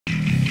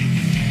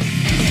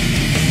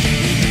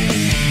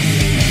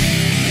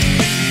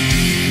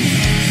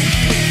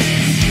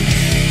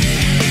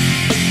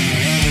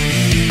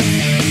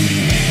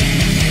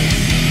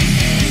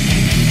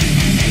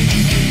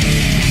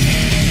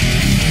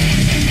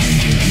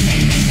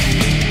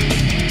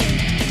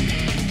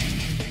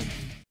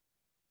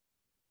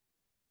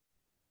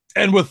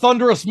And with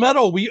thunderous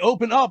metal, we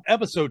open up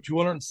episode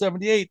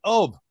 278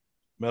 of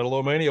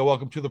Metal-O-Mania.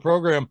 Welcome to the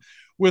program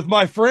with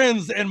my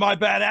friends and my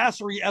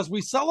badassery as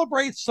we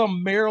celebrate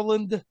some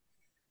Maryland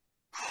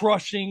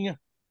crushing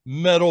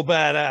metal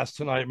badass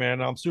tonight,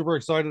 man. I'm super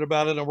excited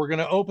about it, and we're going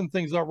to open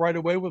things up right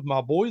away with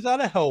my boys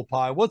out of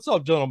Hellpie. What's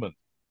up, gentlemen?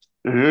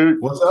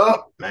 What's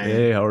up, man?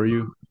 Hey, how are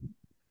you?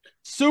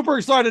 Super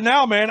excited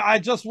now, man. I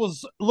just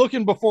was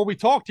looking before we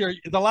talked here.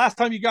 The last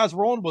time you guys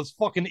were on was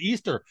fucking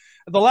Easter.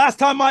 The last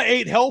time I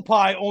ate hell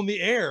pie on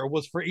the air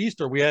was for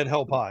Easter. We had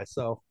hell pie.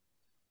 So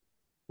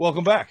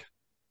welcome back.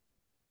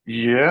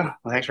 Yeah,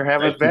 thanks for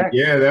having us Thank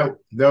you. back. Yeah,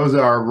 that was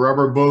our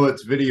Rubber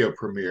Bullets video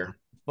premiere.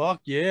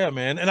 Fuck yeah,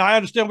 man. And I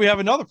understand we have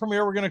another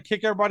premiere we're going to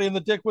kick everybody in the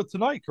dick with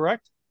tonight,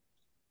 correct?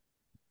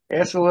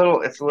 It's a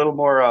little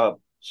more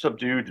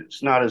subdued.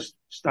 It's not as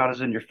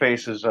in your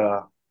face as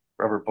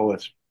rubber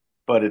bullets,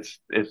 but it's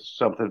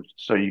something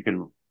so you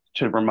can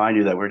to remind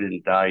you that we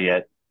didn't die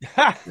yet.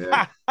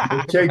 Yeah.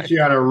 It takes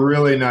you on a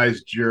really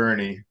nice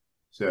journey.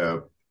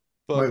 So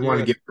Fuck might want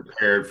to yeah. get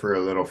prepared for a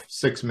little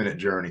 6-minute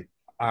journey.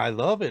 I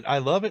love it. I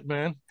love it,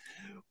 man.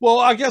 Well,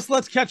 I guess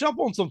let's catch up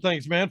on some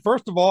things, man.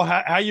 First of all,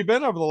 how you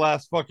been over the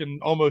last fucking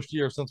almost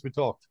year since we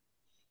talked?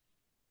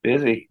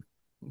 Busy.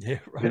 Yeah,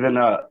 We've right. been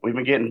uh we've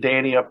been getting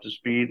Danny up to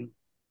speed.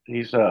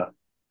 He's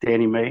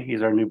Danny May.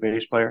 He's our new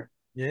bass player.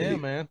 Yeah,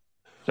 man.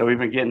 So we've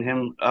been getting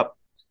him up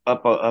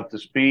to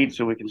speed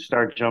so we can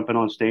start jumping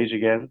on stage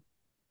again.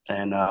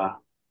 And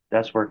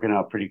that's working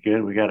out pretty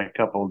good. We got a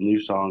couple of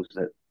new songs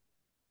that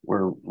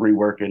we're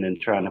reworking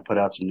and trying to put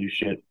out some new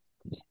shit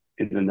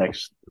in the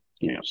next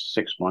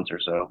 6 months or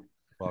so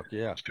Fuck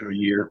yeah. to a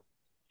year.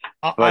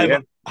 But I'm yeah,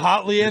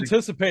 hotly busy.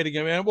 anticipating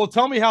it, man. Well,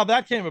 tell me how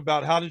that came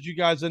about. How did you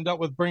guys end up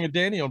with bringing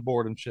Danny on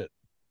board and shit?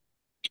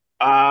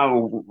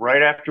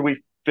 Right after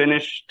we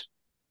finished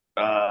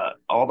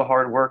all the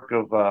hard work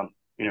of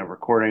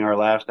recording our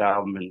last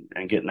album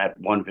and getting that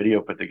one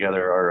video put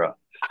together, our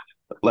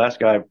last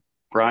guy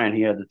Brian,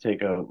 he had to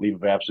take a leave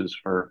of absence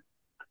for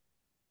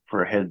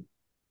head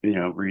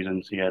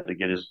reasons. He had to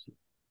get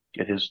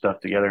his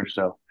stuff together,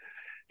 so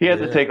he had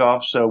to Yeah. take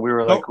off. So we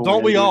were like, Don't cool, don't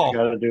man, we do what you all?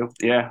 got to do.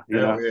 Yeah,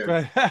 Hell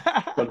yeah.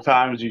 Right.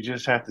 sometimes you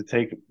just have to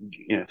take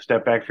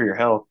step back for your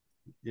health.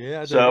 Yeah, I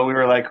dig So it. we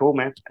were like, cool,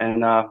 man,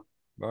 and Right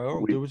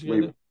on. we Do what you we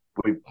gotta do.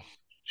 we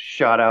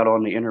shot out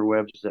on the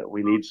interwebs that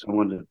we need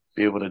someone to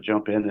be able to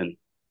jump in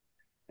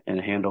and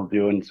handle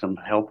doing some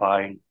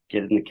Hellpie,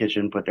 get in the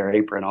kitchen, put their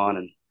apron on,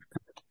 and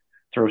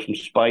throw some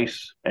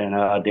spice. And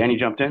Danny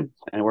jumped in,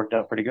 and it worked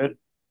out pretty good.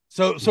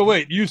 So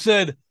wait, you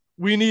said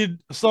we need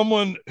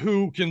someone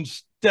who can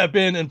step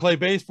in and play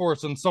bass for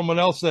us, and someone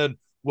else said,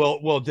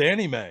 well,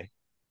 Danny may.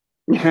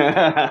 Okay,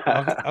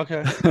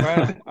 okay, right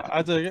on.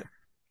 I dig it.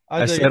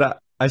 I I dig said it.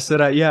 I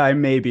said yeah, I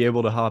may be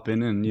able to hop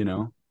in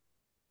and,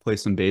 play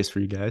some bass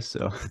for you guys.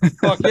 So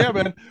Fuck yeah,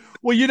 man.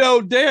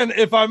 Well, Dan,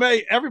 if I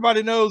may,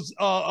 everybody knows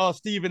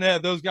Steve and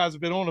Ed. Those guys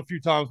have been on a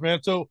few times,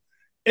 man. So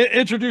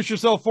introduce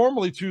yourself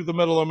formally to the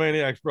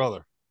Metal-O-Maniacs,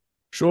 brother.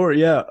 sure,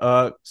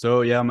 yeah.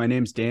 So yeah, my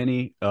name's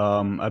Danny.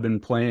 I've been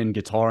playing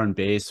guitar and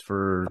bass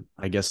for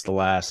I guess the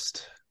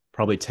last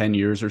probably 10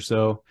 years or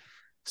so,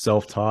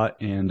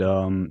 self-taught.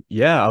 And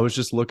yeah, I was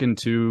just looking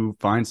to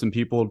find some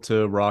people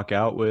to rock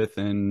out with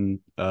and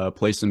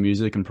play some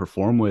music and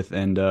perform with.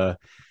 And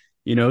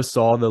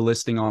saw the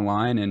listing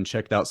online and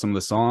checked out some of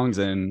the songs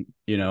and,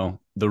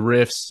 the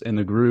riffs and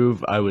the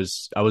groove. I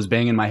was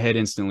banging my head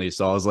instantly.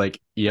 So I was like,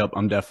 yep,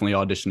 I'm definitely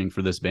auditioning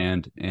for this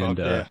band. And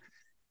Fuck yeah.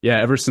 yeah,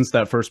 ever since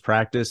that first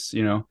practice,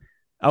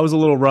 I was a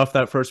little rough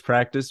that first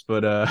practice,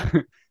 but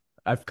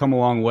I've come a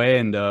long way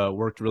and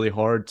worked really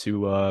hard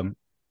to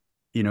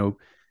you know,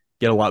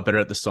 get a lot better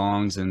at the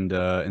songs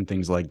and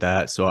things like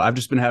that. So I've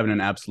just been having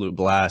an absolute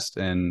blast.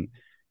 And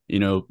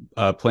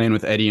playing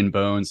with Eddie and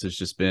Bones has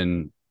just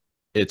been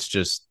it's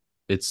just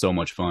it's so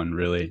much fun,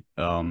 really.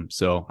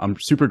 So I'm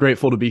super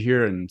grateful to be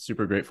here and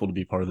super grateful to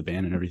be part of the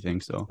band and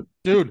everything. So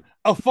Dude,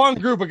 a fun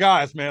group of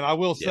guys, man. I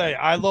will yeah. say,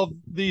 I love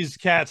these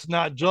cats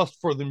not just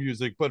for the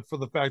music, but for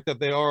the fact that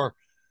they are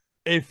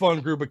a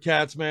fun group of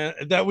cats, man,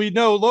 that we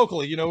know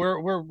locally.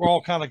 We're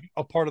all kind of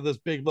a part of this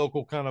big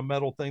local kind of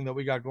metal thing that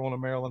we got going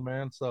in Maryland,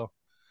 man. So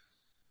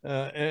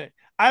I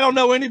don't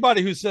know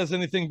anybody who says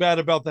anything bad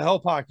about the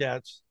Hellpie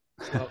cats.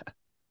 So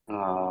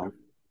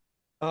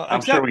uh,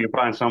 I'm sure except we can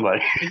find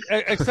somebody.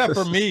 except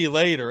for me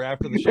later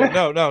after the show.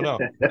 No, no, no.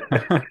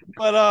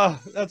 But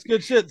that's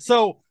good shit.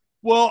 So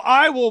well,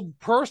 I will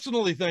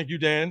personally thank you,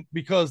 Dan,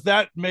 because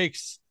that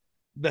makes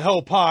the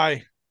Hell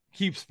Pie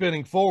keep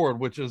spinning forward,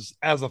 which is,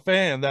 as a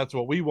fan, that's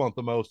what we want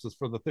the most, is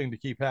for the thing to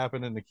keep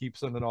happening, to keep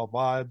sending all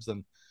vibes.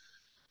 And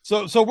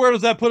so where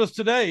does that put us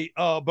today,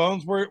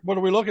 Bones? What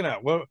are we looking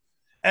at? What,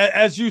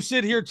 as you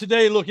sit here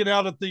today looking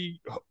out at the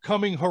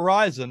coming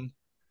horizon,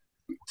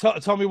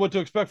 tell me what to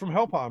expect from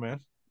Hellpie, man.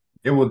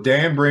 Yeah, well,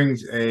 Dan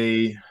brings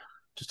a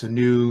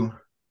new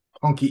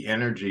punky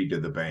energy to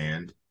the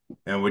band,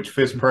 and which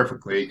fits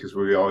perfectly because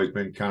we've always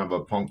been kind of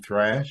a punk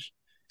thrash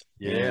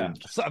Yeah,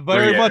 and so,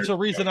 very very much a energetic.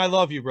 reason I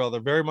love you, brother.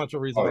 Very much a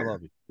reason Oh I yeah,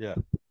 love you. Yeah.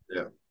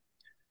 yeah.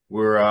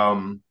 We're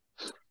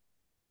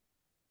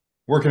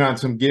Working on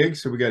some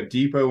gigs. So we got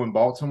Depot in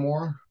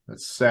Baltimore.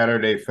 That's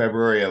Saturday,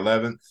 February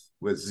 11th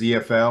with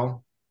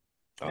ZFL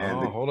and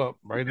Oh, hold up.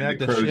 Writing and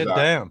the that Crow's shit Eye.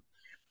 down.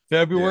 Yeah.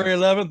 February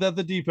 11th at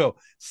the Depot.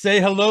 Say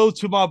hello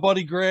to my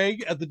buddy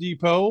Greg at the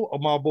Depot. Oh,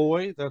 my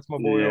boy. That's my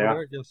boy over Yeah.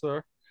 there. Yes,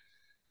 sir.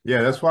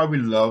 Yeah, that's why we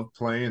love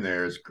playing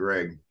there. Is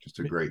Greg, just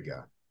a great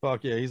guy.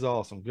 Fuck yeah, he's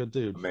awesome. Good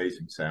dude.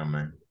 Amazing sound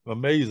man.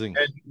 Amazing.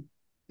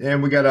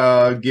 And we got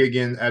a gig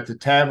in at the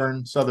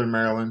Tavern, Southern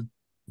Maryland,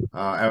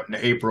 out in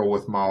April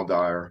with Mild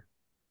Dyer.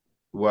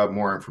 We'll have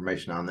more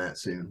information on that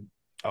soon.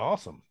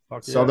 Awesome.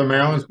 Fuck yeah. Southern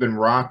Maryland's been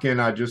rocking.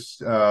 I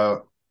just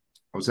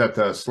was at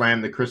the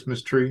Slam the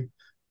Christmas Tree.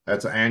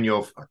 That's an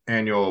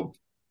annual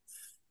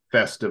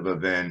festive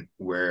event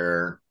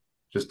where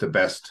just the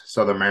best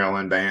Southern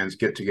Maryland bands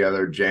get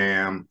together,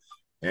 jam,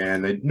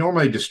 and they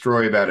normally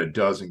destroy about a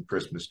dozen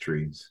Christmas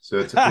trees. So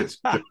it's just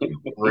a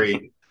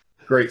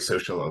great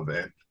social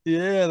event.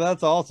 Yeah,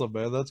 that's awesome,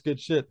 man. That's good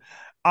shit.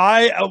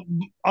 I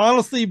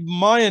honestly,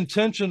 my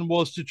intention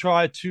was to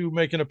try to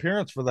make an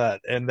appearance for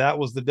that, and that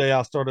was the day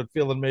I started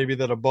feeling maybe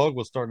that a bug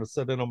was starting to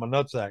set in on my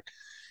nutsack.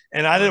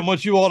 And I didn't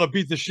want you all to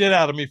beat the shit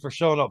out of me for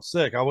showing up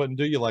sick. I wouldn't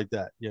do you like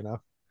that, you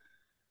know.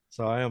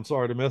 So I am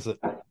sorry to miss it.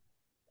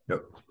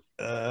 Yep.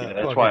 Yeah,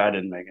 that's why I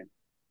didn't make it.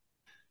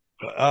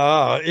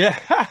 Yeah.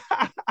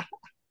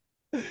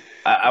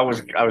 I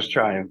was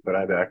trying, but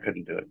I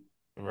couldn't do it.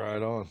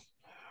 Right on.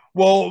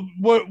 Well,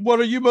 what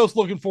are you most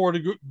looking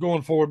forward to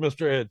going forward,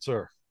 Mr. Ed,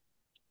 sir?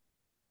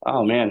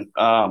 Oh man,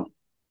 I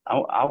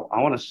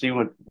want to see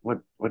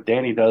what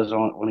Danny does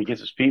when he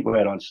gets his feet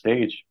wet on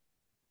stage.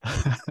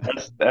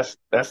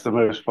 That's the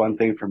most fun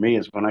thing for me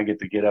is when I get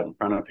to get up in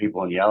front of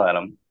people and yell at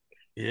them.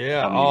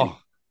 Yeah. I mean,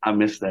 I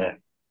miss that.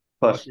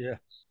 Plus, yeah.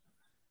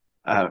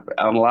 I'm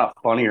a lot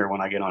funnier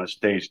when I get on a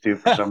stage too.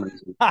 For some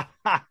reason,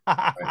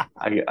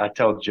 I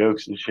tell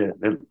jokes and shit.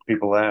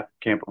 People laugh.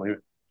 Can't believe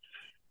it.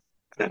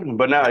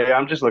 But now, yeah,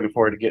 I'm just looking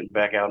forward to getting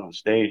back out on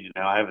stage. You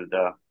know,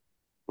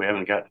 we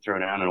haven't got to throw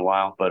down in a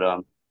while, but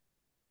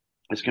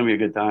it's gonna be a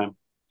good time.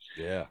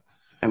 Yeah.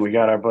 And we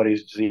got our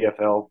buddies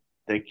ZFL.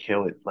 They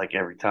kill it like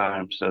every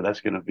time. So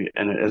that's gonna be.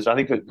 And I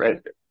think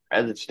that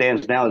as it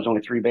stands now, there's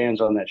only 3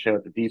 bands on that show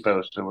at the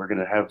Depot, so we're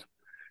gonna have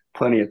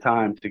plenty of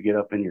time to get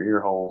up in your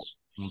ear holes.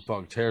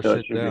 Fuck, tear So shit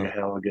it should down. be a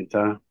hell of a good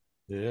time.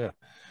 Yeah.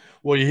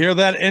 Well, you hear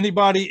that?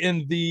 Anybody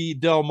in the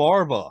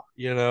Delmarva,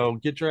 you know,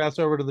 get your ass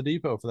over to the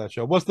Depot for that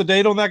show. What's the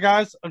date on that,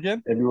 guys?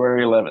 Again?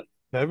 February 11th.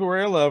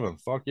 February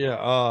 11th. Fuck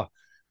yeah.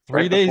 3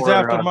 Right days before,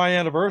 after my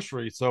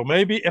anniversary. So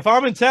maybe if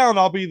I'm in town,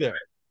 I'll be there.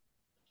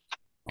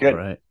 Good. All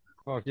right.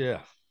 Fuck yeah.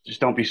 Just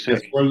don't be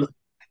sick. We're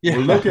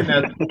looking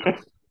at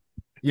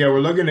we're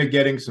looking at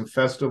getting some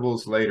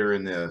festivals later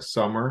in the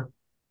summer.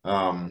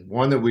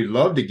 One that we'd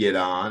love to get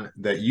on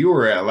that you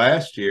were at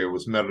last year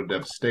was Metal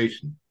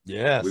Devastation.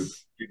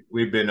 Yes.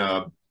 We've been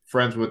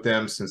friends with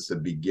them since the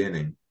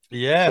beginning.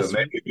 Yes. So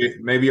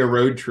maybe a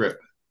road trip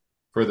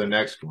for the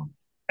next one.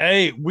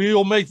 Hey,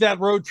 we'll make that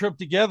road trip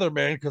together,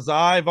 man, because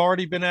I've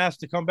already been asked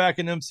to come back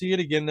and MC it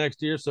again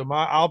next year. So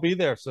I'll be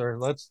there, sir.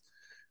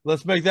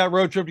 Let's make that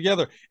road trip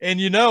together. And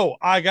you know,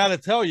 I gotta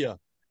tell you,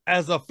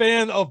 as a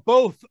fan of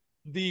both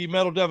the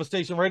Metal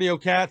Devastation Radio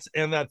Cats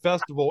and that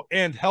festival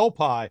and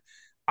Hellpie,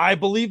 I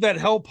believe that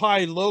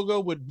Hellpie logo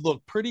would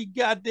look pretty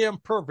goddamn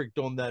perfect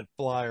on that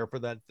flyer for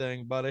that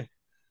thing, buddy.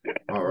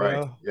 All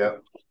right.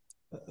 Yep.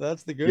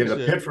 That's the good shit.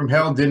 The Pit from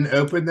Hell didn't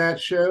open that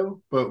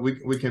show, but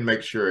we can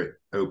make sure it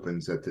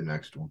opens at the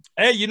next one.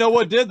 Hey, you know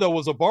what did though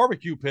was a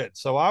barbecue pit,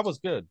 so I was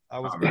good.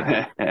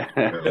 Good.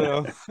 You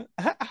know.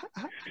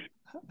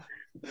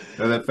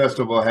 So that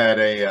festival had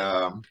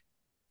a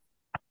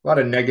lot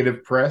of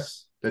negative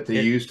press that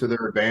they used to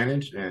their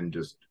advantage, and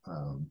just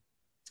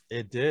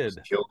it did.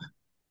 Just killed it.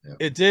 Yeah.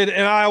 It did,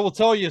 and I will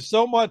tell you,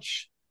 so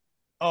much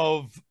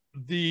of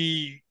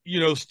the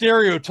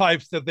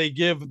stereotypes that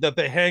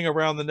they hang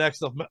around the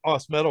necks of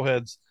us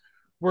metalheads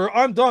were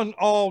undone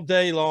all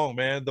day long,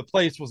 man. The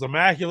place was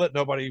immaculate.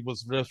 Nobody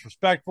was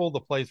disrespectful. The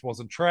place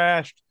wasn't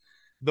trashed.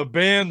 The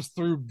bands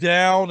threw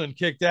down and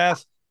kicked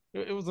ass.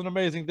 It was an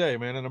amazing day,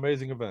 man. An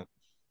amazing event.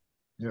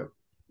 Yep.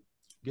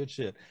 Good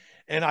shit.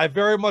 And I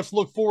very much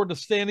look forward to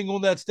standing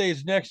on that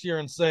stage next year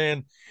and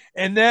saying,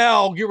 and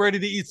now get ready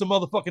to eat some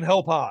motherfucking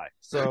Hellpie.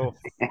 So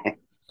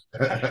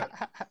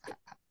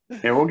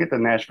yeah, we'll get to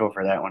Nashville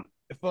for that one.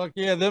 Fuck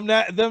yeah,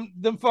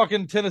 them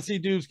fucking Tennessee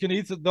dudes can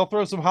eat it. They'll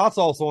throw some hot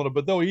sauce on it,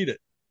 but they'll eat it.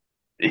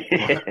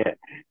 Yeah,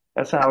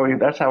 that's how we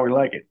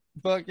like it.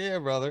 Fuck yeah,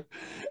 brother.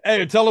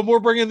 Hey, tell them we're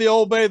bringing the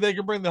Old Bay. They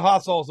can bring the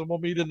hot sauce, and we'll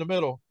meet in the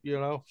middle. You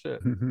know,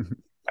 shit.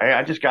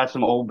 I just got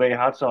some Old Bay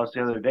hot sauce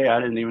the other day. I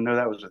didn't even know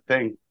that was a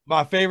thing.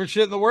 My favorite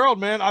shit in the world,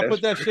 man. I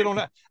put that shit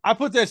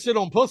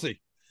on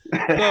pussy. So,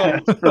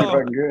 That's pretty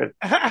fucking good.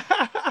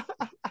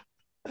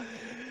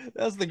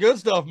 That's the good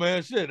stuff,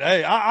 man. Shit.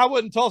 Hey, I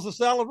wouldn't toss a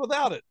salad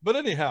without it. But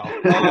anyhow,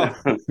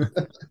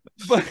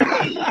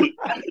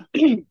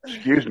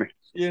 excuse me.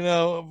 You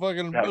know,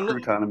 fucking got a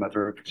crouton in my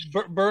throat.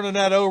 Burning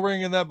that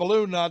O-ring and that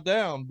balloon not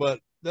down, but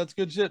that's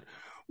good shit.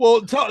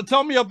 Well,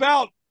 tell me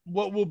about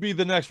what will be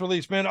the next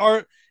release, man?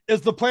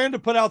 Is the plan to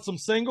put out some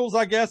singles,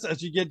 I guess,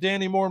 as you get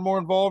Danny more and more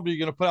involved? Are you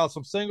going to put out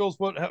some singles?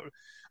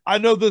 I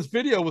know this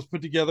video was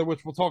put together,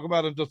 which we'll talk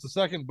about in just a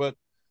second, but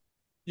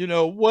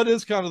what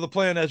is kind of the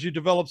plan as you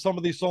develop some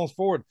of these songs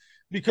forward?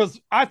 Because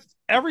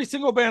every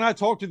single band I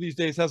talk to these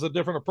days has a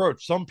different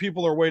approach. Some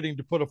people are waiting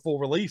to put a full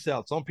release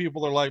out. Some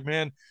people are like,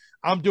 man,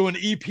 I'm doing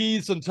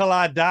EPs until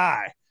I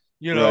die,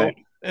 Right.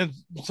 and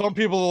some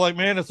people are like,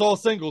 man, it's all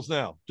singles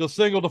now. Just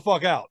single the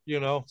fuck out,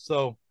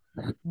 So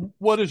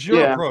what is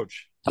your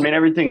approach? I mean,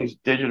 everything's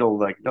digital.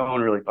 Like, no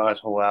one really buys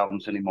whole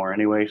albums anymore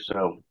anyway.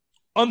 So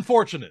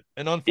unfortunate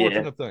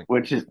thing.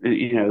 Which is,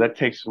 that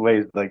takes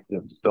away like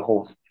the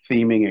whole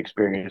theming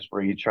experience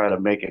where you try to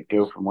make it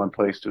go from one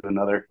place to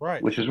another,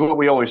 right? Which is what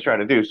we always try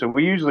to do. So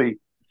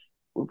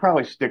we'll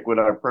probably stick with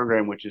our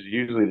program, which is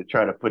usually to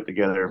try to put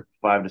together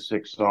 5 to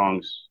 6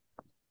 songs,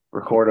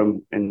 record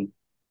them in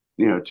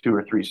 2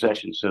 or 3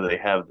 sessions so they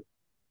have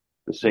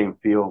the same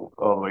feel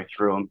all the way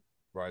through them.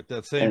 Right,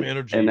 that same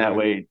energy. And that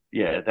way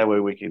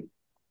we can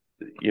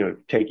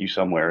take you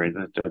somewhere. It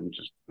doesn't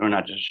we're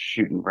not just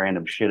shooting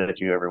random shit at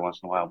you every once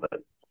in a while, but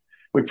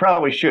we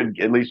probably should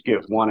at least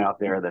get one out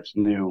there that's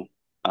new,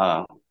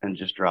 and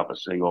just drop a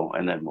single,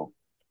 and then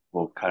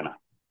we'll kind of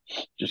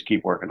just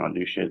keep working on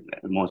new shit.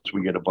 And once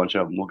we get a bunch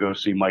of them, we'll go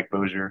see Mike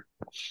Bozier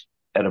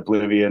at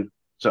Oblivion.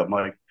 What's up,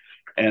 Mike?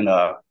 And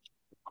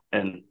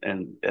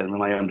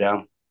lay them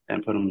down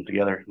and put them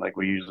together like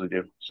we usually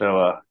do.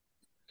 So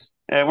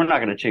we're not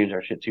going to change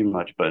our shit too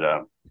much,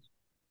 but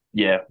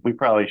we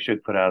probably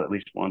should put out at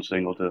least one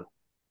single to,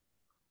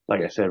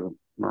 like I said,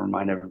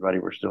 remind everybody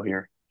we're still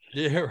here.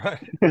 Yeah,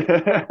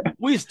 right.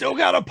 We still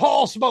got a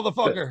pulse,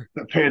 motherfucker.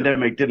 The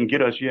pandemic didn't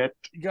get us yet.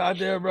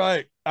 Goddamn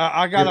right.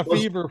 I got a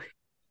fever.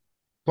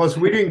 Plus,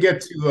 we didn't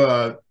get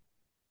to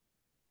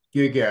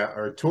gig at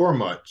or tour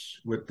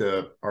much with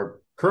our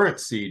current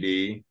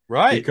CD,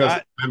 right? Because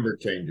of member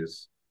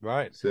changes,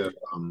 right? So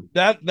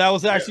that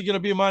was actually going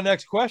to be my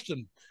next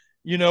question.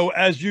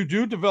 As you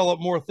do develop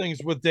more things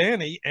with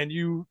Danny, and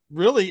you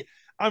really,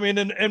 I mean,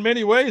 in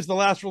many ways, the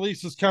last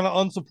release is kind of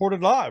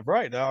unsupported live,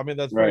 right? I mean,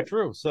 that's very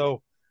true.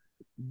 So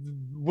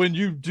when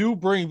you do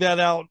bring that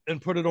out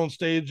and put it on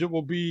stage, it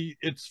will be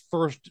its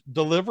first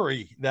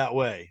delivery that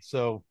way.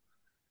 So,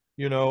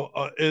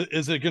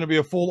 is it going to be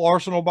a full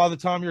arsenal by the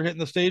time you're hitting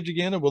the stage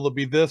again? And will it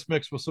be this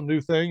mixed with some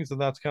new things? And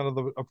that's kind of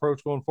the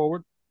approach going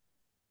forward?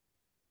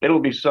 It'll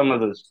be some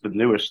of the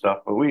newest stuff,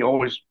 but we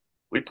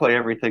play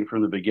everything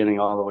from the beginning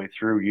all the way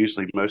through,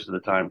 usually most of the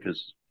time,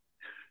 because,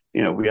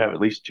 we have at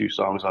least 2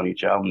 songs on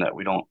each album that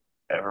we don't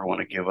ever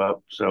want to give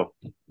up. So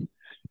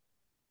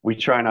we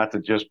try not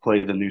to just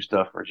play the new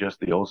stuff or just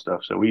the old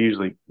stuff. So we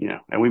usually,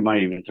 and we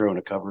might even throw in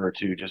a cover or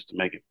 2 just to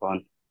make it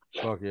fun.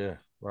 Fuck yeah.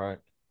 Right.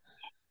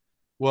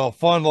 Well,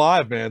 fun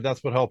live, man.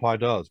 That's what Hellpie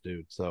does,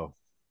 dude. So,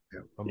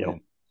 I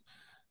mean,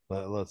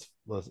 let's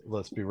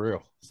be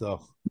real.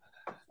 So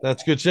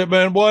that's good shit,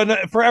 man. Well,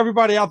 for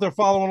everybody out there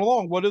following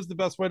along, what is the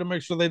best way to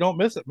make sure they don't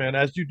miss it, man?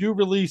 As you do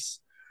release,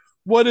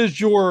 what is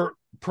your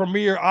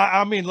premiere?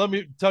 I mean, let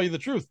me tell you the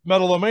truth.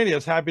 Metal-O-Mania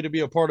is happy to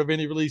be a part of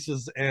any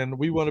releases, and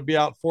we want to be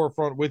out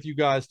forefront with you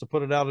guys to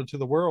put it out into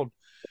the world.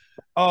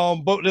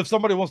 But if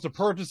somebody wants to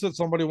purchase it,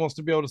 somebody wants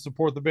to be able to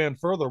support the band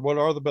further, what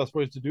are the best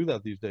ways to do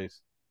that these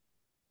days?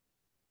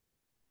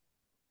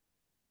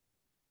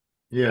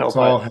 Yeah, it's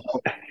all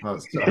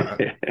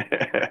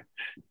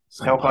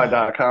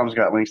Hellpie.com's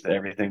got links to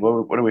everything.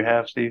 What do we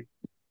have, Steve?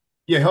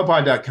 Yeah,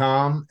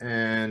 Hellpie.com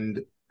and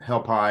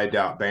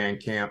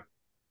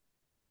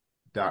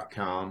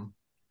Hellpie.bandcamp.com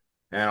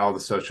and all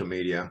the social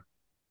media.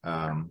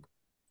 There's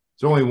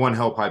only one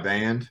Hellpie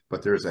band,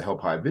 but there's a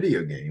Hellpie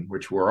video game,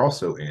 which we're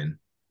also in.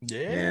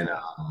 Yeah.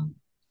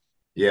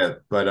 And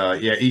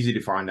easy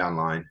to find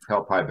online.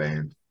 Hellpie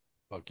band.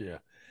 Fuck yeah.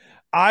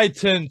 I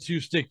tend to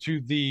stick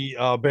to the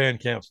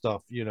Bandcamp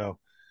stuff. You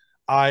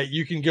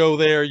can go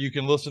there, you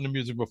can listen to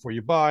music before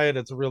you buy it.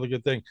 It's a really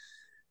good thing.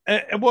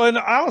 And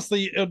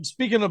honestly,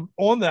 speaking of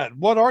on that,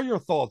 what are your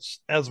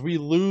thoughts as we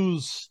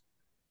lose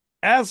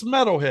as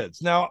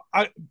metalheads? Now,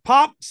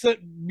 pop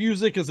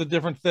music is a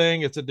different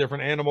thing. It's a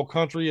different animal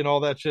country and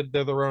all that shit.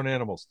 They're their own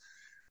animals.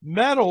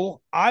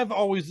 Metal, I've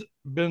always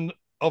been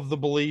of the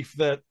belief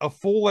that a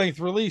full-length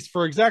release,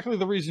 for exactly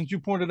the reasons you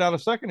pointed out a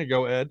second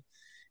ago, Ed,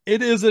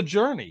 it is a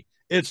journey.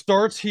 It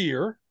starts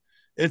here,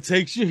 it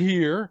takes you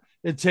here,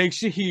 it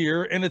takes you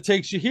here, and it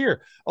takes you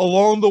here.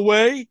 Along the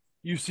way,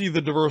 you see the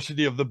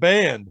diversity of the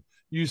band.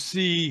 You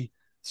see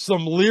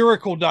some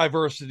lyrical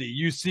diversity.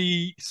 You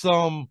see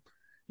some,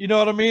 you know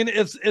what I mean?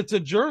 It's a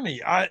journey.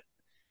 I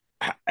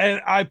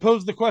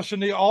pose the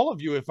question to all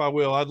of you, if I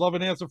will. I'd love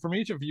an answer from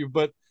each of you,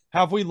 but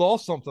have we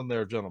lost something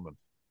there, gentlemen?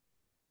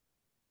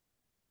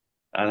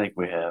 I think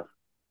we have.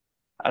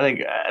 I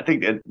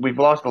think we've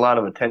lost a lot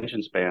of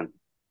attention span.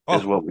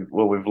 Is what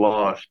we've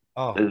lost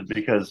is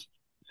because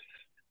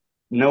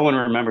no one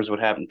remembers what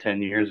happened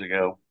 10 years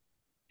ago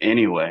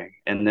anyway.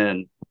 And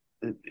then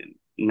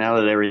now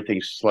that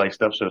everything's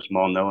sliced up so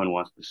small, no one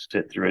wants to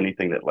sit through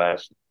anything that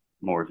lasts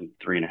more than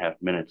 3.5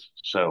 minutes.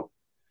 So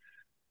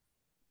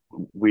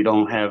we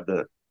don't have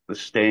the the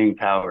staying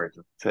power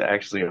to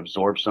actually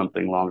absorb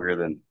something longer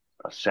than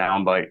a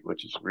soundbite,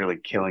 which is really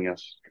killing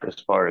us as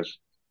far as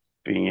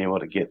being able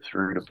to get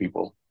through to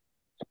people.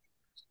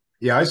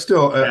 Yeah, I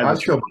still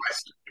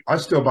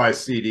buy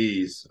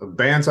CDs of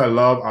bands I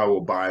love. I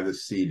will buy the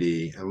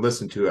CD and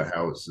listen to it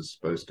how it's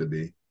supposed to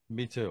be.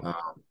 Me too.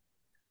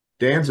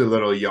 Dan's a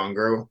little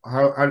younger.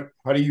 How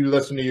do you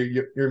listen to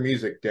your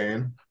music,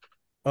 Dan?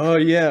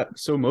 Yeah.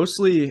 So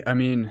mostly, I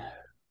mean,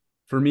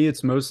 for me,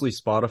 it's mostly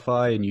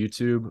Spotify and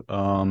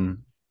YouTube.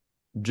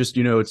 Just,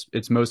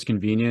 it's most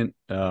convenient.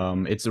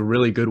 It's a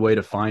really good way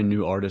to find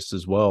new artists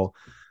as well.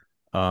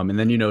 And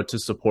then, to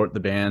support the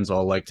bands,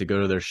 I'll like to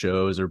go to their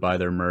shows or buy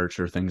their merch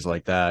or things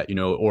like that,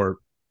 or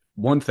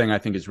one thing I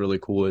think is really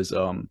cool is,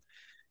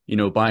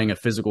 buying a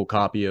physical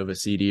copy of a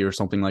CD or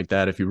something like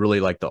that if you really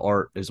like the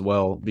art as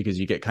well, because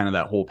you get kind of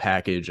that whole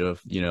package of,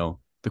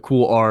 the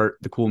cool art,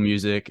 the cool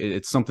music.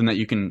 It's something that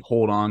you can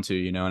hold on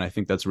to, and I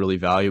think that's really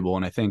valuable.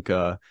 And I think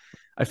I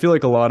feel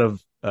like a lot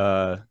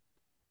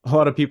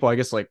of people, I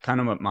guess, like kind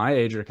of at my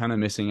age, are kind of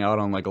missing out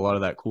on like a lot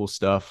of that cool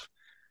stuff.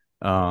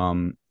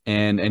 And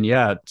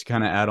yeah, to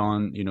kind of add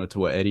on, to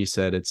what Eddie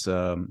said, it's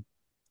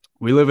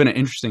we live in an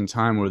interesting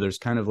time where there's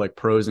kind of like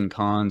pros and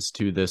cons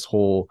to this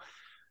whole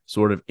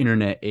sort of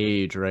internet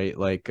age, right?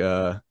 Like,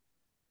 on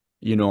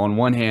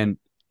one hand,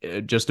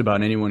 just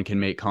about anyone can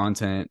make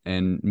content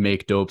and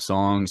make dope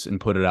songs and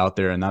put it out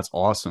there, and that's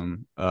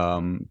awesome.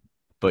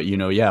 But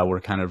yeah,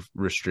 we're kind of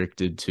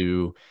restricted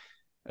to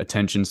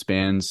attention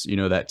spans,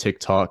 that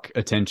TikTok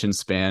attention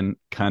span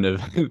kind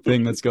of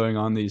thing that's going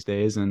on these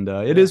days. And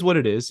it is what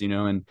it is,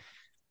 and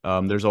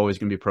there's always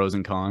going to be pros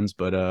and cons.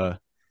 But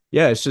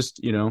yeah, it's just,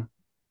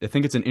 I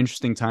think it's an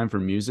interesting time for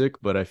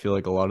music, but I feel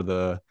like a lot of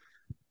the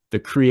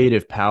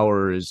creative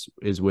power is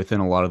within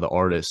a lot of the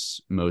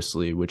artists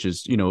mostly, which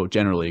is,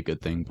 generally a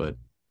good thing. But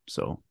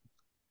so,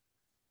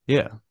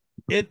 yeah.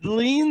 It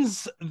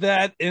leans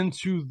that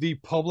into the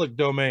public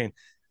domain.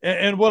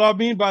 And what I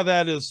mean by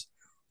that is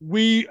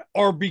we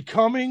are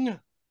becoming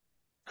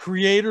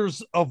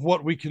creators of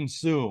what we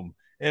consume.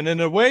 And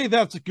in a way,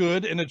 that's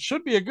good, and it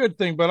should be a good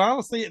thing. But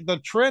honestly, the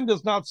trend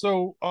is not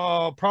so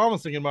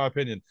promising, in my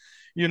opinion.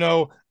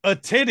 A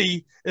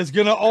titty is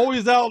going to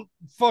always out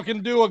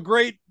fucking do a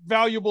great,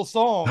 valuable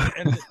song.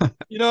 And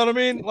you know what I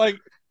mean? Like,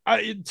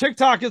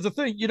 TikTok is a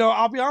thing.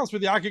 I'll be honest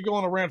with you, I could go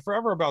on a rant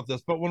forever about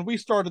this. But when we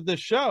started this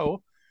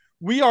show,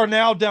 we are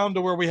now down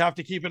to where we have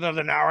to keep it at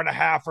an hour and a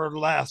half or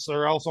less,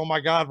 or else, oh my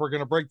God, we're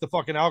going to break the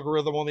fucking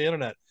algorithm on the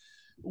internet.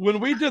 When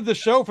we did the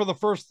show for the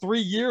first 4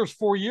 years,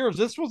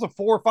 this was a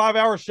 4 or 5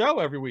 hour show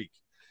every week.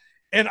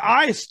 And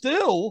I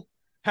still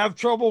have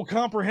trouble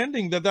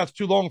comprehending that that's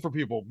too long for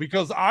people,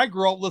 because I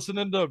grew up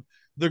listening to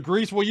the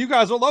Grease. Well, you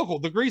guys are local.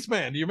 The Grease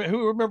Man.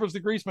 Who remembers the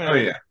Grease Man? Oh,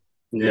 yeah.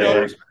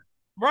 Yeah.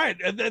 Right.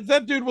 And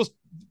that dude was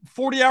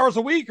 40 hours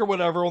a week or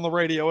whatever on the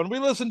radio, and we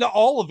listened to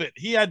all of it.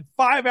 He had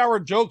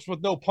 5-hour jokes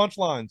with no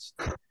punchlines,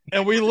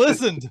 and we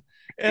listened.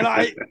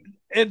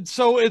 And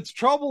so it's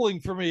troubling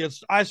for me.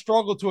 I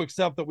struggle to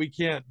accept that we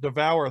can't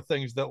devour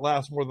things that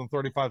last more than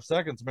 35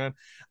 seconds, man.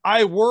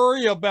 I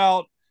worry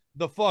about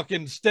the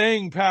fucking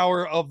staying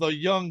power of the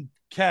young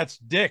cat's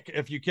dick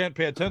if you can't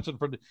pay attention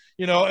for,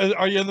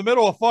 are you in the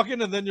middle of fucking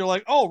and then you're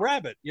like, oh,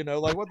 rabbit,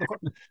 like what the fuck?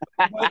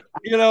 But,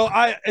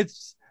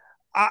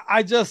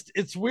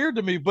 it's weird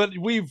to me, but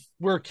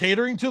we're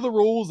catering to the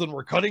rules, and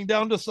we're cutting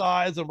down to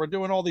size, and we're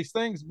doing all these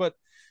things.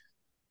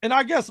 And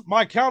I guess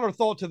my counter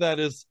thought to that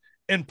is,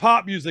 in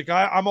pop music,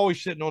 I'm always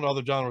shitting on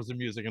other genres of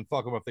music, and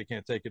fuck them if they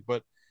can't take it.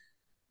 But,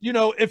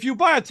 if you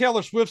buy a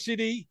Taylor Swift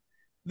CD,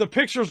 the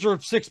pictures are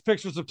 6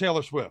 pictures of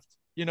Taylor Swift.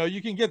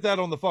 You can get that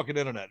on the fucking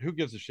internet. Who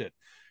gives a shit?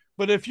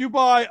 But if you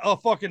buy a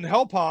fucking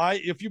Hellpie,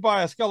 if you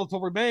buy a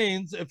Skeletal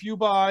Remains, if you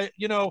buy,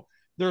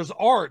 there's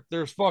art,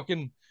 there's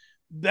fucking,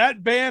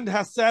 that band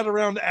has sat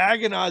around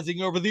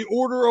agonizing over the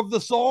order of the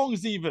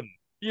songs even.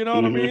 You know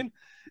what I mean?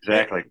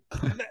 Exactly.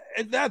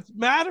 And that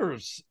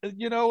matters,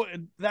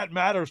 that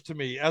matters to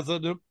me as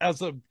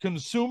a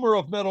consumer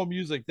of metal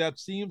music. That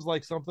seems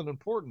like something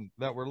important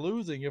that we're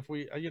losing if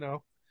we,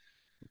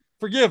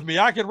 forgive me,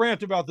 I could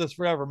rant about this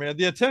forever, man.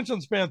 The attention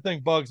span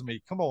thing bugs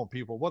me. Come on,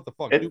 people. What the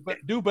fuck?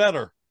 Do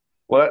better.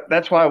 Well,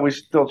 that's why we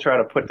still try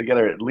to put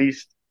together at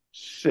least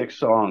 6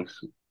 songs.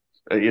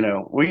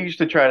 We used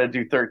to try to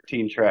do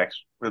 13 tracks,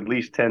 at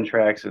least 10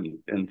 tracks, and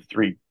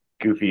 3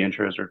 goofy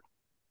intros or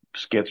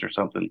skits or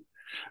something.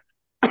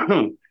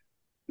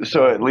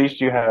 So at least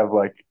you have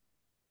like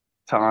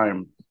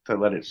time to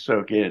let it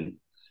soak in.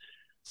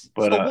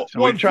 But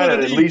so we try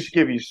to at least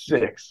give you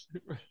 6.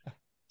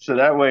 So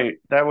that way,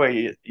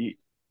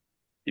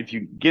 if you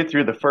get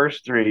through the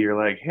first 3, you're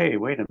like, hey,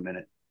 wait a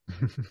minute.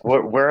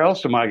 Where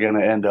else am I going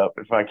to end up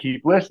if I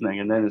keep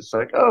listening? And then it's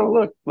like,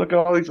 oh, look at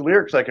all these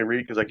lyrics I can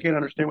read because I can't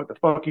understand what the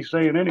fuck he's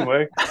saying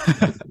anyway.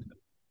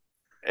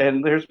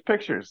 And there's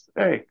pictures.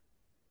 Hey,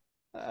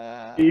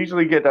 you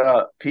usually get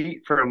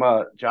Pete from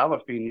Java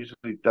Fiend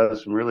usually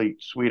does some really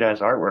sweet ass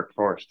artwork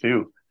for us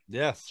too.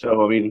 Yes.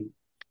 So I mean,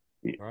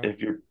 right.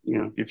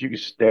 if you can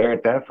stare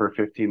at that for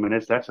 15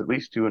 minutes, that's at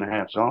least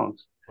 2.5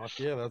 songs. Fuck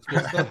yeah, that's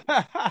good stuff.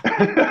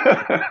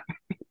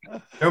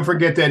 Don't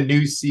forget that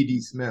new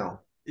CD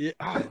smell. Yeah,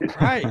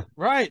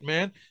 right,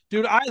 man.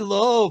 Dude, I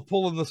love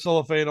pulling the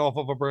cellophane off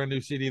of a brand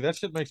new CD. That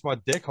shit makes my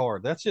dick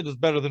hard. That shit is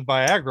better than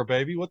Viagra,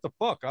 baby. What the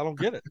fuck? I don't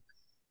get it.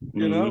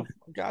 You know?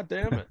 God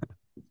damn it.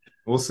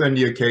 We'll send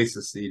you a case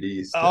of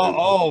CDs.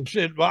 Oh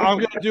shit.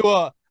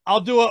 Well,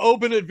 I'll do a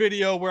open it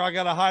video where I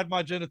gotta hide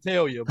my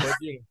genitalia, but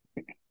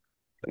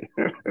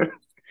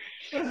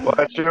Well,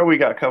 that show we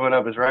got coming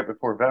up is right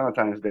before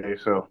Valentine's Day,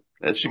 so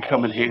that should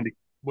come in handy.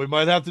 We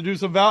might have to do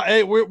some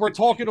Hey, we're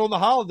talking on the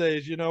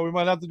holidays, we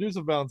might have to do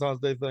some Valentine's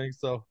Day things.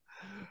 So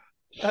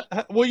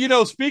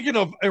well, speaking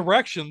of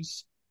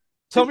erections,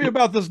 tell me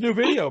about this new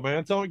video,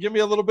 man. Give me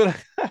a little bit of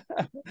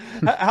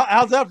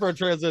how's that for a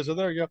transition?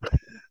 There you go.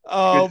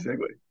 Good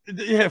segue.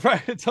 Yeah,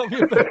 right. Tell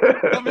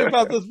me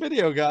about this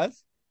video,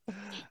 guys.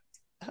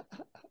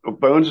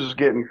 Bones is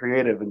getting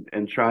creative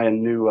and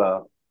trying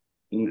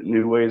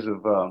new ways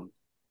of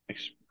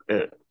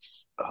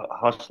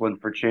hustling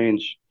for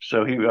change.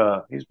 So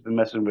he's been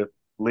messing with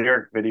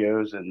lyric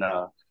videos and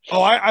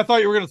I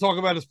thought you were going to talk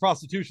about his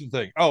prostitution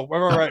thing. Oh,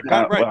 right.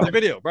 Well, the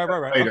video. Right.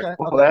 Okay.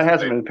 Well, that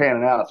hasn't been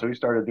panning out, so he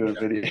started doing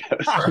videos.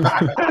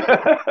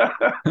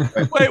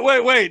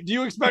 Wait. Do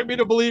you expect me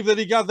to believe that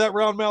he got that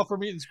round mouth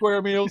from eating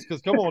square meals?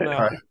 Because come on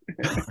now.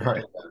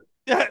 Right.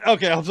 Yeah.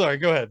 Okay. I'm sorry.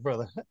 Go ahead,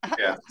 brother.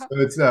 Yeah. So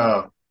it's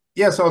so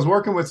I was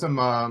working with some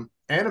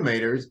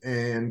animators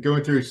and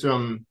going through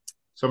some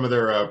of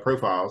their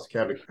profiles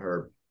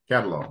or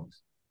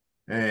catalogs.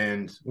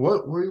 And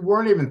we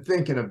weren't even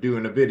thinking of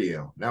doing a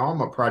video. Now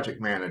I'm a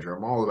project manager.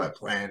 I'm all about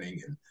planning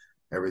and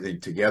everything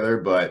together,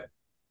 but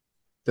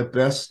the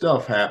best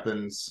stuff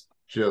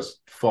just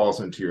falls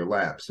into your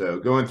lap. So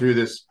going through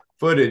this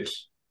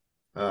footage,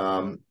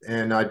 and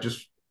I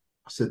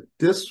said,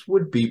 this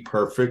would be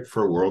perfect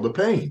for World of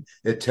Pain.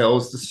 It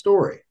tells the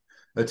story.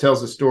 It tells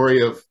the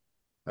story of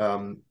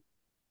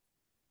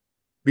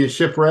being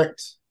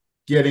shipwrecked,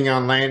 getting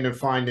on land and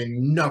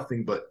finding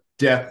nothing but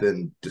death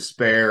and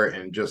despair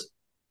and just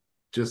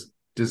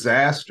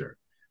disaster,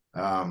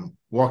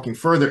 walking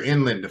further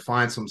inland to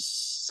find some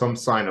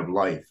sign of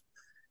life,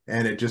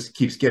 and it just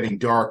keeps getting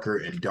darker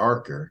and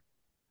darker,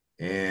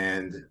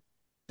 and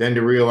then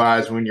to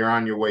realize when you're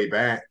on your way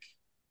back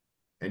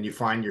and you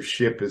find your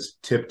ship is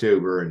tipped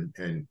over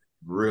and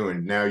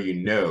ruined, now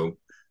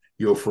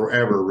you'll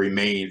forever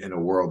remain in a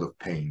world of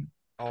pain.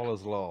 All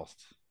is lost.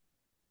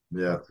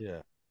 Yeah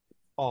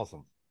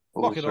Awesome.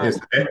 Fucking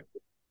awesome.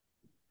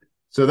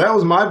 So that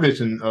was my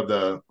vision of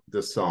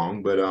the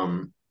song, but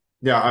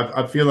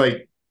I feel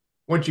like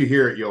once you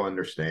hear it, you'll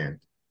understand,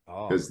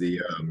 because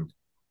the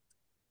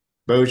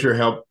Bozier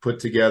helped put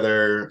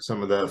together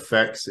some of the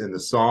effects in the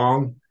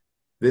song.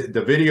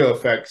 The video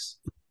effects,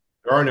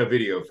 there are no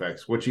video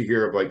effects. What you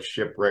hear of like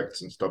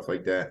shipwrecks and stuff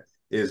like that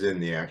is in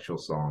the actual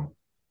song.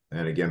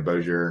 And again,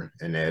 Bozier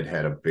and Ed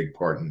had a big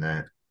part in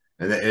that,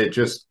 and it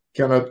just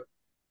kind of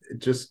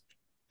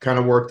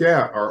worked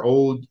out. Our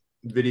old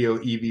video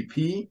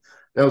EVP,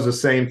 that was the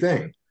same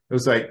thing. It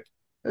was like,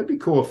 that'd be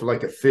cool for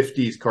like a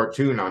 50s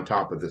cartoon on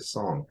top of this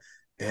song.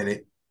 And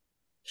it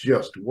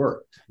just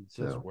worked.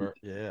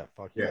 Yeah,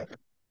 fuck yeah.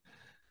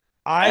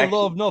 I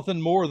love nothing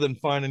more than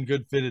finding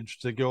good footage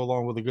to go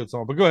along with a good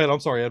song. But go ahead. I'm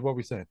sorry, Ed. What were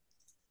we saying?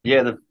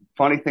 Yeah, the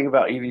funny thing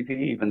about EVP,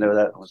 even though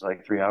that was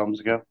like 3 albums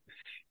ago,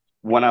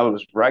 when I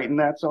was writing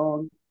that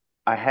song,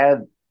 I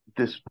had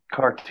this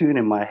cartoon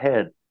in my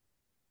head.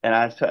 And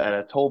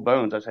I told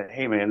Bones, I said,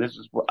 hey, man, this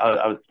is what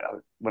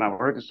when I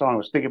wrote the song, I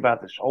was thinking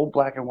about this whole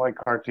black and white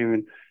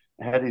cartoon.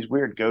 It had these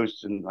weird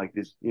ghosts and like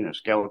these,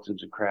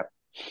 skeletons and crap.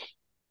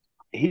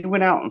 He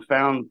went out and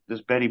found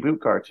this Betty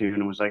Boop cartoon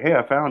and was like, hey,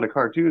 I found a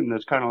cartoon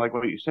that's kind of like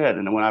what you said.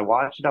 And then when I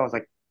watched it, I was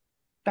like,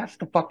 that's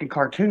the fucking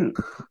cartoon.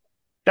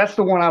 That's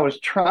the one I was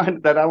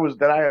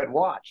that I had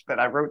watched, that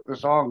I wrote the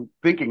song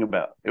thinking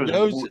about. It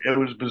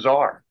was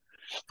bizarre.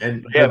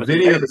 And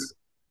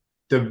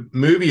the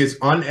movie is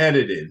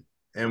unedited.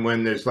 And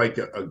when there's like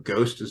a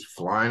ghost is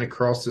flying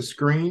across the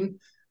screen,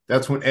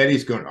 that's when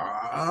Eddie's going,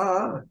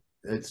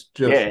 it's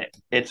just,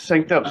 it's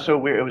synced up so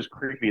weird. It was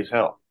creepy as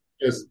hell.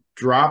 Just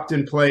dropped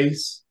in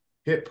place,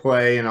 hit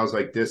play, and I was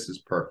like, this is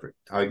perfect.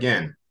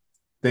 Again,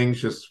 things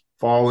just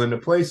fall into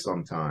place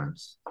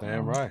sometimes.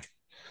 Damn right.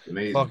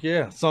 Amazing. Fuck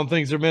yeah. Some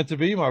things are meant to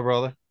be, my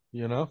brother.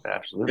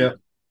 Absolutely.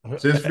 Yeah.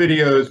 So this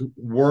video is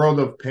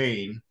World of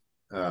Pain,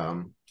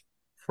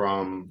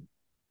 from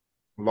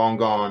Long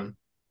Gone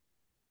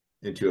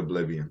into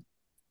Oblivion.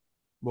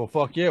 Well,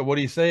 fuck yeah. What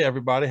do you say,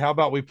 everybody? How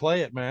about we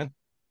play it, man?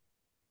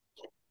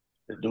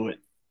 Let's do it.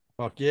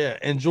 Fuck yeah.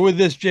 Enjoy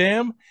this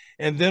jam,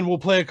 and then we'll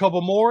play a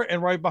couple more,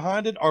 and right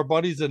behind it, our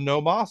buddies in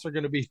No Mas are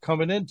going to be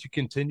coming in to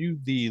continue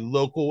the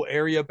local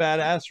area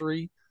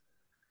badassery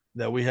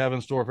that we have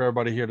in store for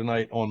everybody here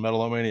tonight on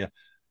Metal-O-Mania.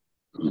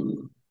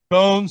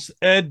 Bones,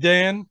 Ed,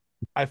 Dan,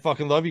 I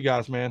fucking love you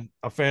guys, man.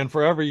 A fan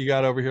forever you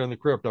got over here in the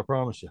crypt, I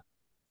promise you.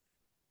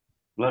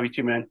 Love you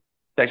too, man.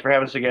 Thanks for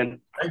having us again.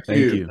 Thank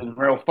you. It's been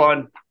real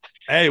fun.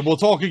 Hey, we'll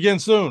talk again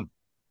soon.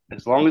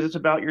 As long as it's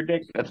about your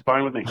dick, that's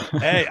fine with me.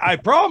 Hey, I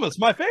promise,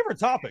 my favorite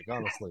topic,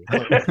 honestly.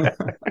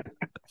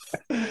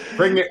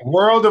 Bring it,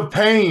 World of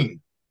Pain.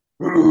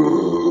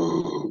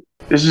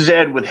 This is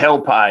Ed with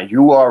Hellpie.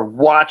 You are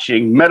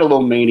watching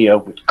Metal-O-Mania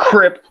with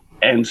Crip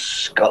and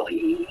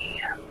Scully.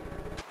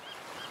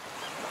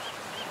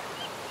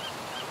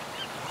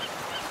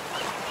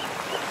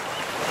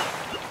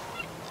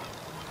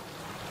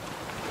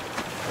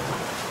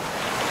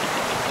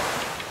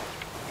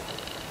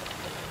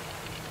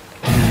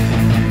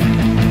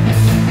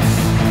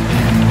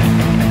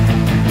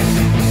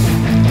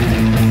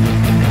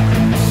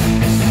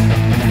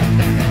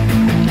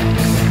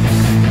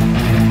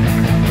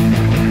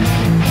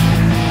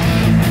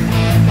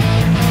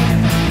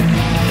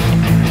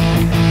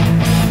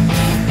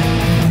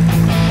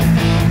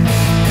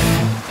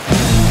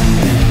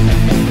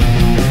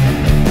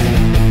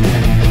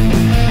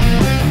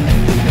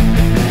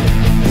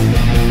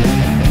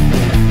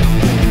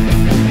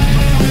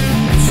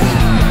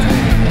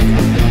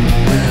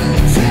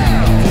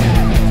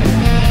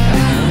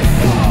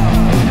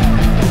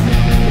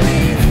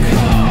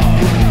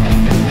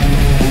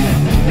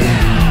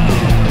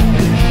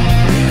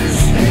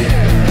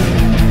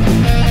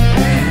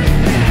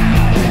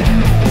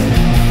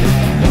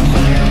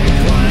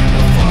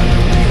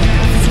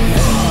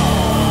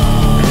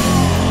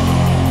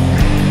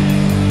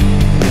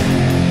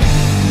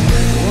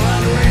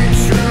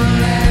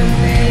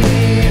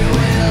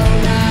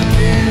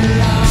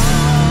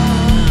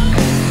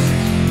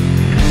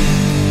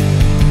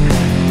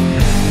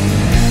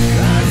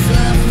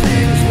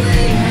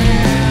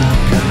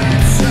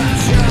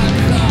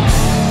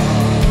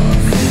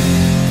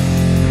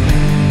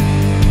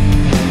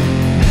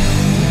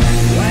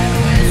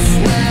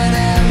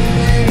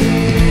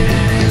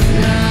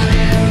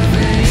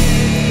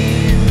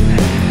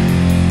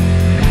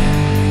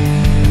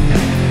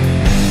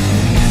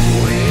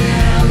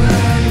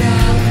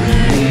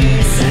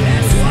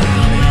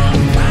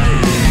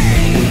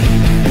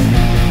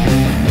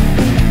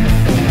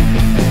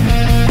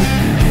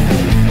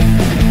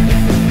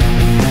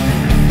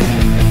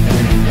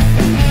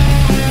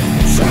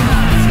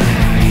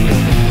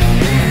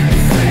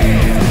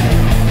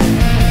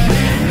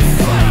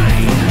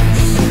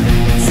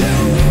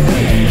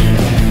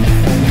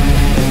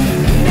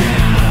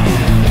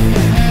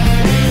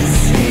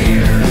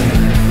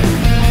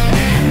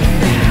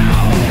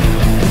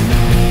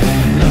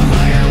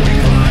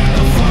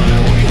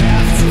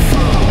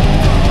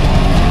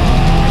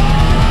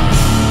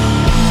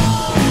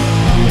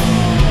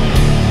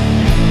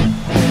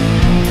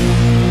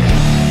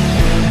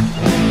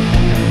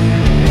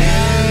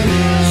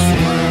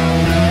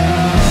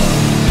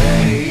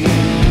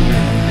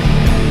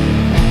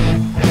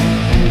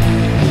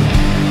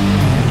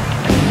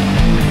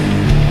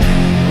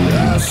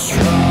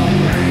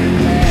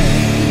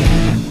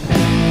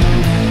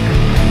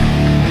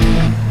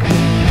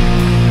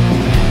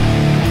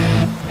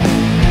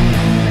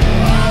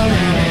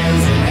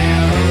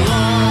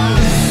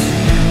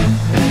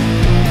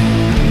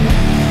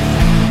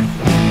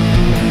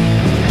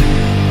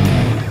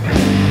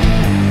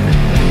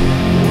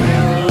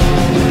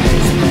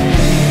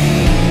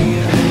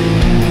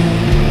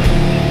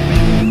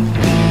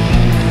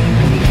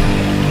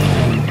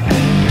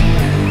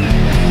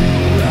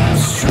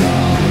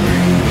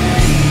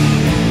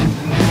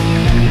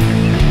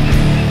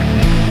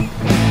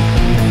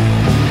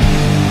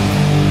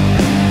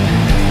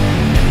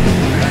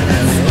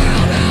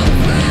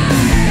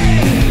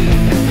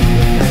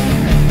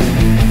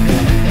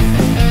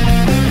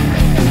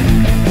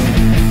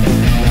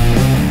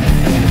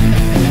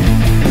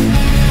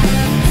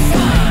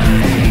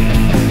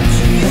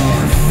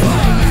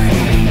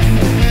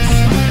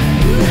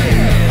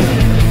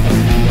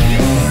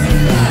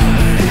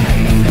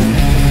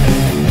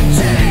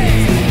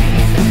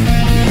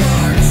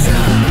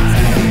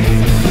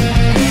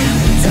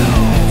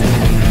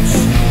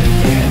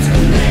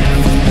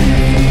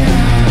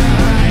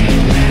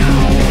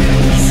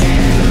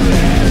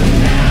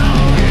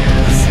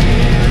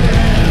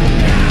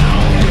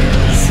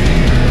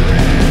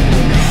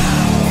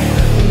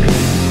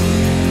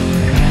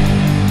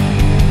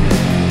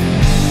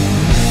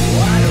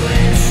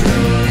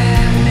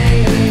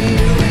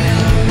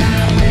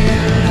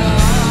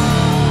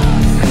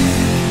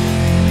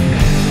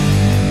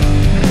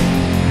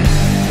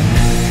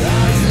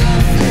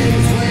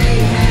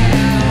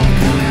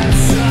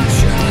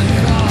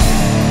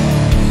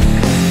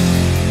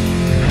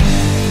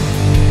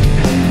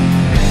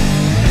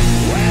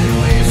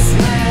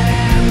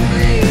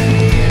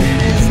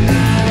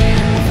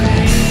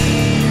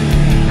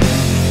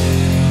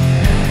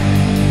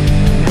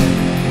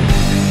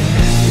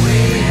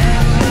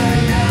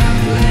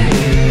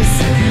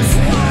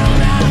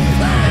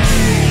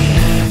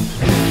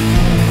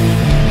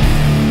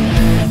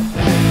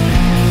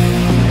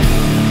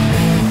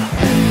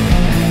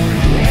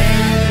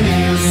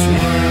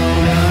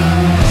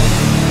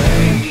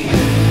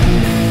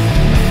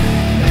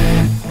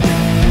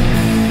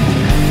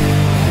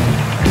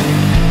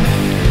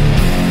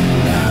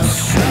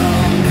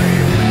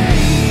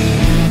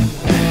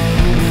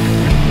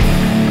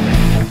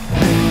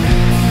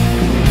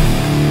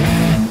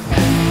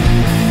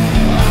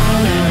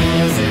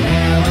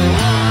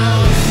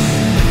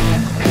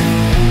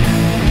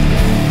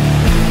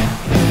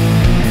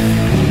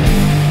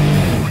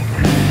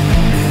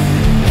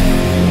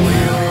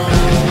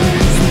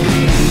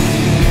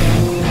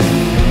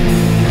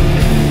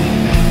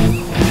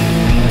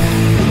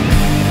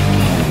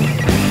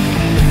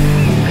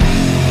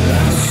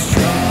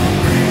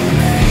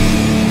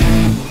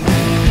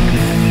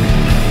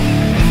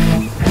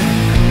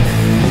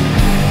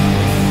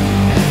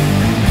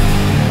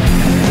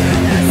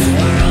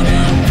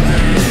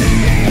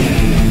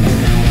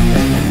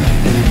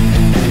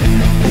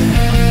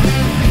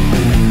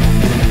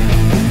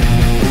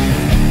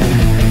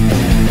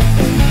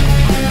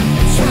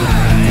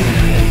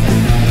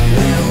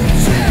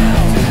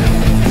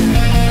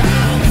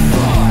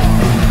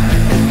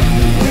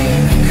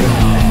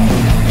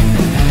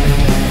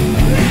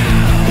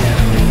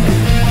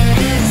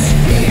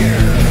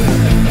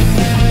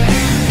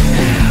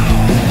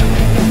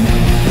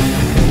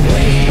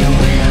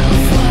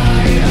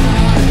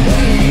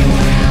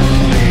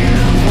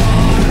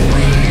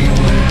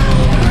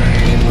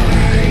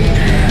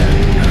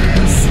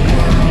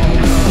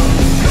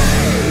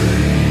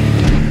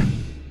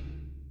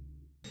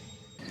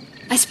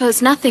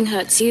 suppose nothing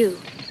hurts you.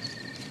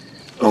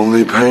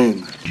 Only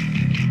pain.